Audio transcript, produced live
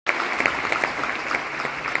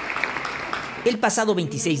El pasado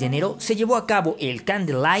 26 de enero se llevó a cabo el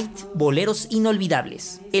Candlelight Boleros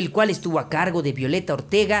Inolvidables, el cual estuvo a cargo de Violeta,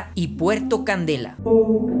 Ortega y Puerto, Candela.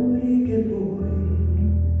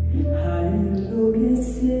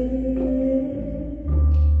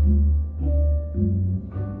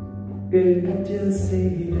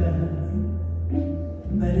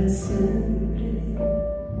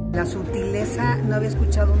 La sutileza, no había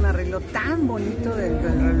escuchado un arreglo tan bonito del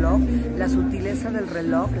reloj, la sutileza del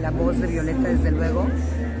reloj, la voz de Violeta desde luego,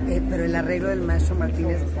 pero el arreglo del maestro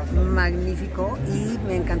Martínez, magnífico, y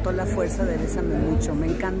me encantó la fuerza de Bésame Mucho, me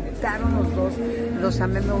encantaron los dos, los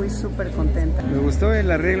amé, me voy súper contenta. Me gustó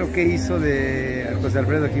el arreglo que hizo de José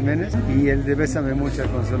Alfredo Jiménez y el de Bésame Mucho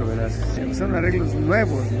con Consuelo Velázquez. Son arreglos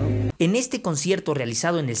nuevos, ¿no? En este concierto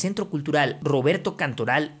realizado en el Centro Cultural Roberto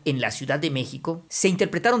Cantoral en la Ciudad de México, se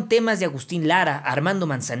interpretaron temas de Agustín Lara, Armando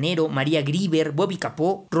Manzanero, María Grieber, Bobby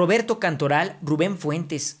Capó, Roberto Cantoral, Rubén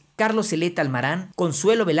Fuentes, Carlos Celeta Almarán,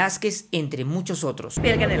 Consuelo Velázquez, entre muchos otros.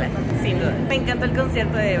 Piel Canela, sin duda. Me encantó el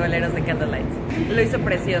concierto de Boleros de Candlelight. Lo hizo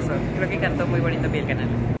precioso. Creo que cantó muy bonito Piel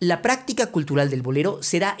Canela. La práctica cultural del bolero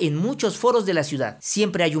se da en muchos foros de la ciudad.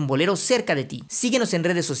 Siempre hay un bolero cerca de ti. Síguenos en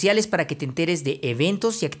redes sociales para que te enteres de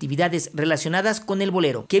eventos y actividades relacionadas con el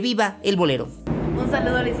bolero. ¡Que viva el bolero! Un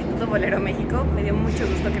saludo al Instituto Bolero México. Me dio mucho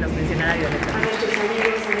gusto que nos mencionara Violeta.